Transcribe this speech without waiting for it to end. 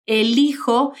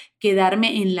Elijo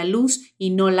quedarme en la luz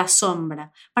y no la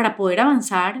sombra para poder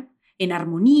avanzar en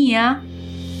armonía.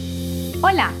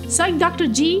 Hola, soy Dr.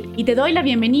 G y te doy la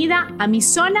bienvenida a mi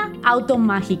zona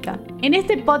automágica. En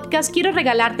este podcast quiero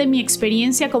regalarte mi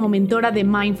experiencia como mentora de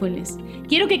mindfulness.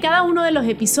 Quiero que cada uno de los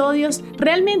episodios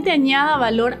realmente añada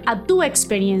valor a tu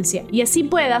experiencia y así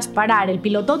puedas parar el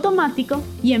piloto automático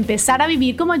y empezar a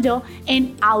vivir como yo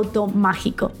en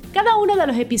automágico. Cada uno de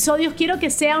los episodios quiero que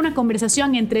sea una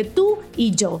conversación entre tú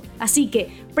y yo. Así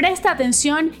que presta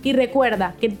atención y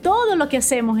recuerda que todo lo que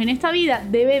hacemos en esta vida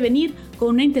debe venir con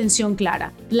una intención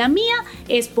clara. La mía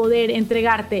es poder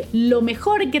entregarte lo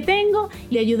mejor que tengo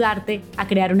y ayudarte a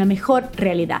crear una mejor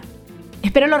realidad.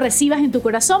 Espero lo recibas en tu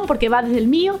corazón porque va desde el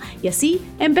mío y así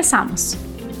empezamos.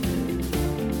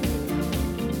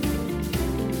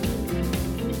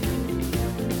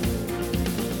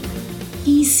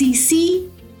 Y si sí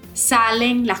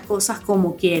salen las cosas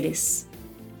como quieres.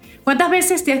 ¿Cuántas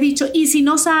veces te has dicho, y si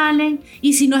no salen,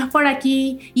 y si no es por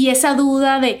aquí? Y esa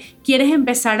duda de quieres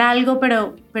empezar algo,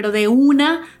 pero de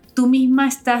una tú misma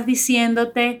estás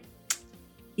diciéndote,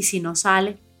 ¿y si no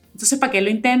sale? Entonces, ¿para qué lo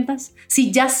intentas?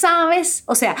 Si ya sabes,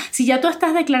 o sea, si ya tú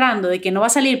estás declarando de que no va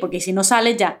a salir, porque si no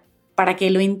sale ya, ¿para qué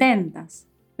lo intentas?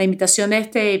 La invitación de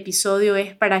este episodio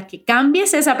es para que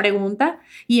cambies esa pregunta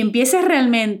y empieces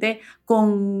realmente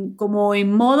como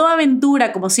en modo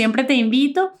aventura, como siempre te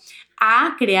invito,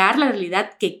 a crear la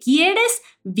realidad que quieres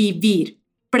vivir,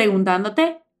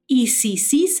 preguntándote, ¿y si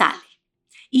sí sale?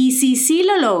 ¿Y si sí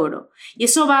lo logro? Y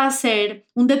eso va a ser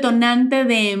un detonante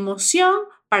de emoción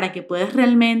para que puedas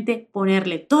realmente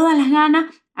ponerle todas las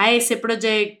ganas a ese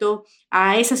proyecto,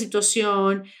 a esa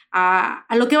situación, a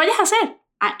lo que vayas a hacer,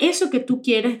 a eso que tú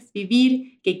quieres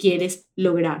vivir, que quieres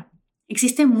lograr.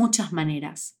 Existen muchas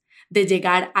maneras de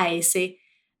llegar a ese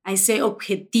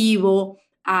objetivo,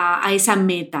 a esa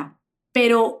meta.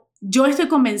 Pero yo estoy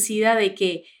convencida de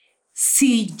que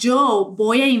si yo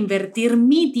voy a invertir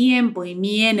mi tiempo y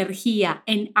mi energía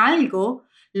en algo,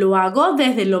 lo hago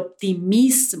desde el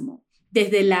optimismo,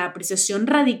 desde la apreciación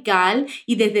radical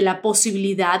y desde la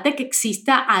posibilidad de que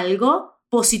exista algo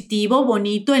positivo,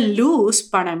 bonito, en luz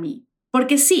para mí.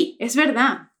 Porque sí, es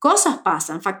verdad, cosas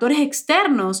pasan, factores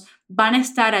externos van a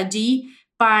estar allí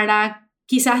para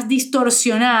quizás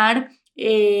distorsionar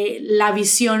la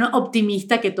visión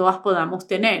optimista que todas podamos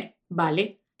tener,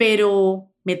 ¿vale?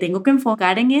 Pero ¿me tengo que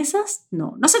enfocar en esas?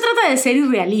 No se trata de ser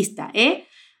irrealista, ¿eh?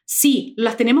 Sí,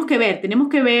 las tenemos que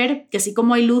ver que así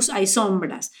como hay luz, hay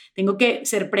sombras, tengo que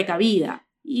ser precavida.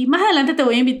 Y más adelante te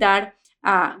voy a invitar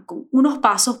a unos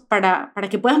pasos para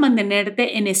que puedas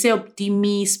mantenerte en ese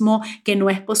optimismo que no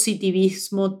es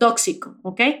positivismo tóxico,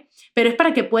 ¿ok? Pero es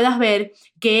para que puedas ver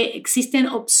que existen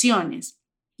opciones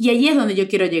y allí es donde yo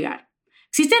quiero llegar.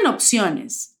 Existen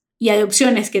opciones y hay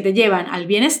opciones que te llevan al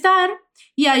bienestar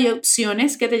y hay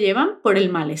opciones que te llevan por el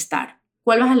malestar.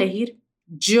 ¿Cuál vas a elegir?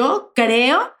 Yo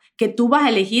creo que tú vas a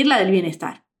elegir la del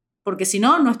bienestar, porque si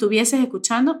no, no estuvieses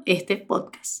escuchando este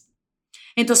podcast.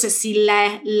 Entonces, si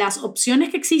las opciones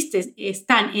que existen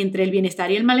están entre el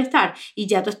bienestar y el malestar y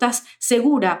ya tú estás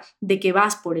segura de que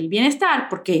vas por el bienestar,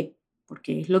 porque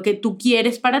es lo que tú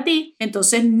quieres para ti,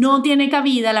 entonces no tiene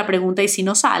cabida la pregunta ¿y si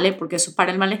no sale? Porque eso es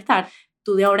para el malestar.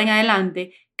 Tú de ahora en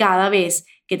adelante, cada vez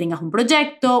que tengas un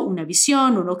proyecto, una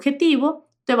visión, un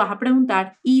objetivo, te vas a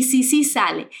preguntar ¿y si sí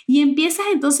sale? Y empiezas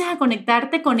entonces a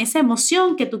conectarte con esa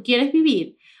emoción que tú quieres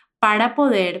vivir para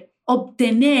poder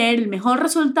obtener el mejor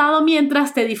resultado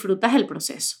mientras te disfrutas el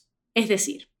proceso. Es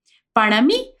decir, para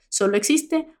mí solo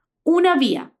existe una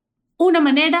vía, una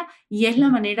manera, y es la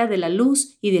manera de la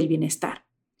luz y del bienestar.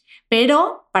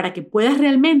 Pero para que puedas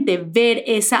realmente ver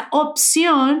esa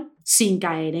opción sin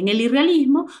caer en el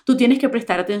irrealismo, tú tienes que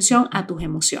prestar atención a tus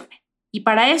emociones. Y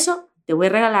para eso te voy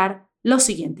a regalar los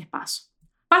siguientes pasos.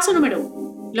 Paso número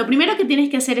 1. Lo primero que tienes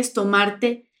que hacer es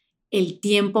tomarte el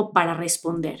tiempo para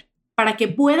responder, para que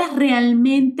puedas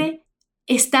realmente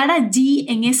estar allí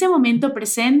en ese momento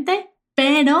presente,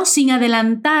 pero sin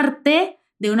adelantarte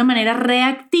de una manera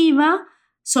reactiva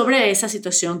sobre esa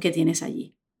situación que tienes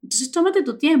allí. Entonces, tómate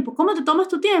tu tiempo. ¿Cómo te tomas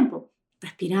tu tiempo?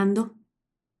 Respirando,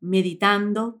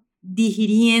 meditando,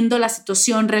 digiriendo la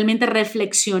situación, realmente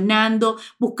reflexionando,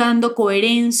 buscando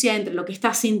coherencia entre lo que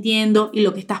estás sintiendo y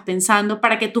lo que estás pensando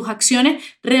para que tus acciones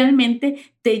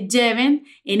realmente te lleven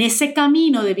en ese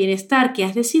camino de bienestar que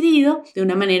has decidido de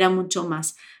una manera mucho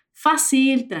más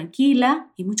fácil,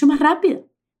 tranquila y mucho más rápida.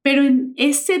 Pero en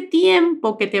ese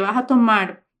tiempo que te vas a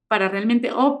tomar para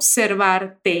realmente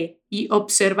observarte y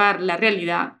observar la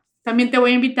realidad, también te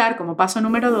voy a invitar, como paso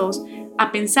número 2,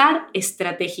 a pensar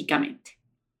estratégicamente.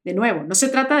 De nuevo, no se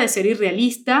trata de ser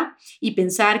irrealista y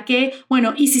pensar que,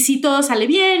 bueno, y si sí todo sale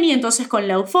bien y entonces con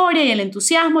la euforia y el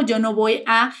entusiasmo yo no voy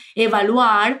a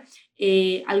evaluar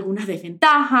algunas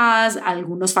desventajas,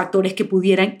 algunos factores que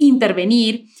pudieran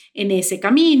intervenir en ese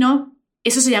camino.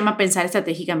 Eso se llama pensar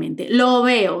estratégicamente. Lo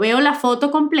veo la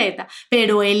foto completa,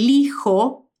 pero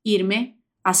elijo irme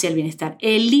hacia el bienestar.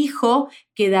 Elijo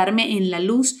quedarme en la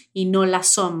luz y no la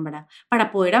sombra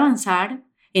para poder avanzar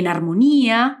en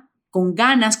armonía, con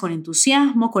ganas, con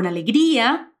entusiasmo, con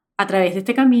alegría, a través de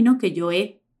este camino que yo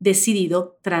he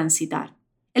decidido transitar.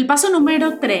 El paso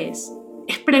número 3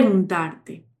 es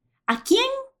preguntarte, ¿a quién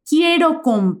quiero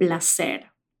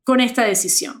complacer con esta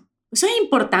decisión? Eso es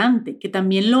importante que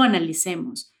también lo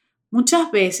analicemos. Muchas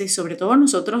veces, sobre todo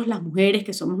nosotros las mujeres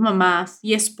que somos mamás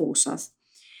y esposas,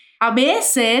 a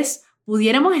veces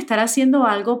pudiéramos estar haciendo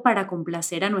algo para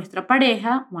complacer a nuestra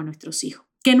pareja o a nuestros hijos,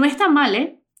 que no está mal,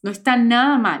 ¿eh? No está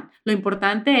nada mal. Lo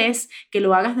importante es que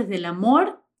lo hagas desde el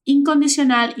amor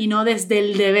incondicional y no desde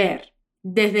el deber,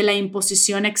 desde la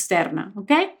imposición externa,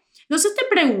 ¿ok? Entonces te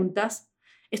preguntas,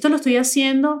 ¿esto lo estoy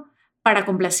haciendo para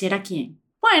complacer a quién?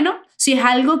 Bueno, si es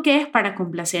algo que es para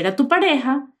complacer a tu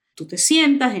pareja, tú te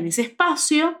sientas en ese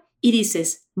espacio y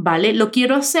dices, vale, lo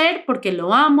quiero hacer porque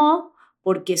lo amo,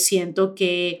 porque siento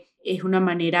que es una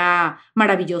manera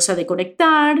maravillosa de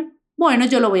conectar. Bueno,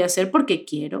 yo lo voy a hacer porque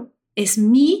quiero. Es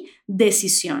mi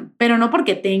decisión, pero no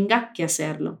porque tenga que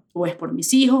hacerlo, o es por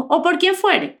mis hijos, o por quien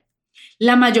fuere.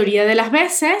 La mayoría de las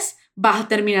veces vas a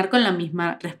terminar con la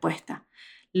misma respuesta.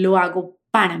 Lo hago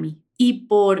para mí y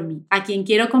por mí. A quien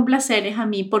quiero complacer es a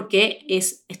mí porque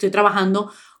estoy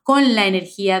trabajando con la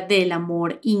energía del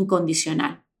amor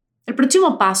incondicional. El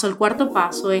próximo paso, el cuarto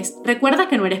paso es, recuerda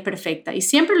que no eres perfecta. Y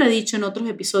siempre lo he dicho en otros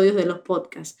episodios de los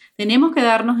podcasts. Tenemos que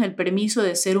darnos el permiso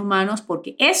de ser humanos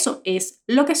porque eso es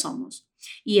lo que somos.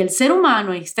 Y el ser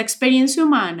humano, esta experiencia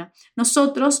humana,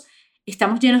 nosotros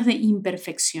estamos llenos de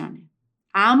imperfecciones.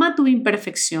 Ama tu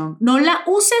imperfección. No la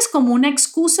uses como una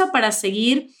excusa para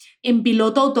seguir en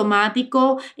piloto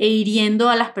automático e hiriendo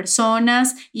a las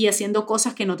personas y haciendo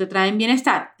cosas que no te traen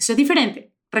bienestar. Eso es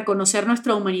diferente. Reconocer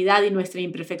nuestra humanidad y nuestra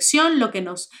imperfección, lo que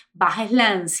nos baja es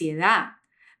la ansiedad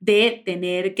de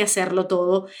tener que hacerlo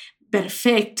todo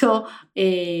perfecto,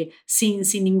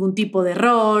 sin ningún tipo de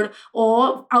error,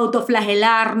 o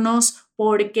autoflagelarnos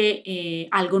porque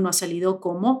algo no ha salido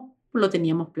como lo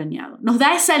teníamos planeado. Nos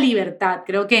da esa libertad.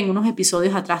 Creo que en unos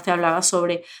episodios atrás te hablaba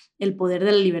sobre el poder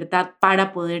de la libertad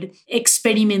para poder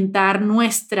experimentar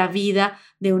nuestra vida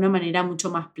de una manera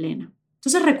mucho más plena.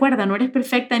 Entonces recuerda, no eres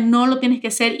perfecta, no lo tienes que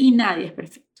ser y nadie es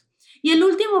perfecto. Y el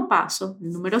último paso,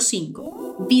 el número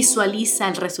 5, visualiza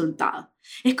el resultado.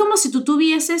 Es como si tú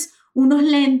tuvieses unos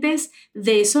lentes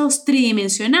de esos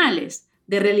tridimensionales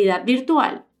de realidad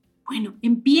virtual. Bueno,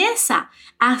 empieza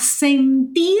a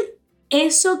sentir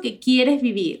eso que quieres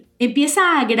vivir.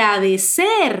 Empieza a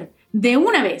agradecer de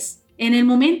una vez, en el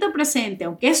momento presente,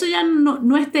 aunque eso ya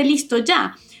no esté listo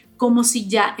ya, como si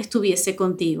ya estuviese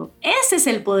contigo. Ese es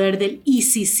el poder del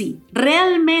ECC.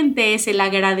 Realmente es el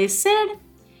agradecer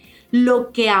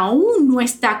lo que aún no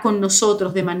está con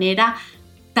nosotros de manera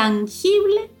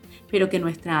tangible, pero que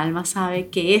nuestra alma sabe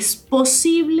que es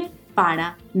posible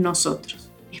para nosotros.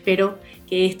 Espero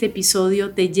que este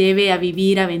episodio te lleve a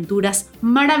vivir aventuras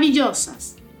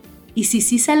maravillosas. Y si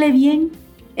sí sale bien,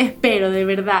 espero de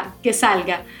verdad que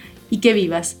salga y que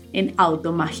vivas en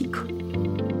auto mágico.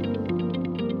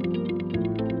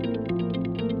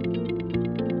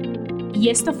 Y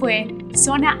esto fue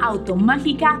Zona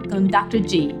Automágica con Dr.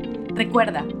 G.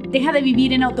 Recuerda, deja de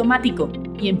vivir en automático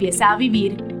y empieza a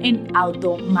vivir en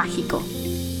auto mágico.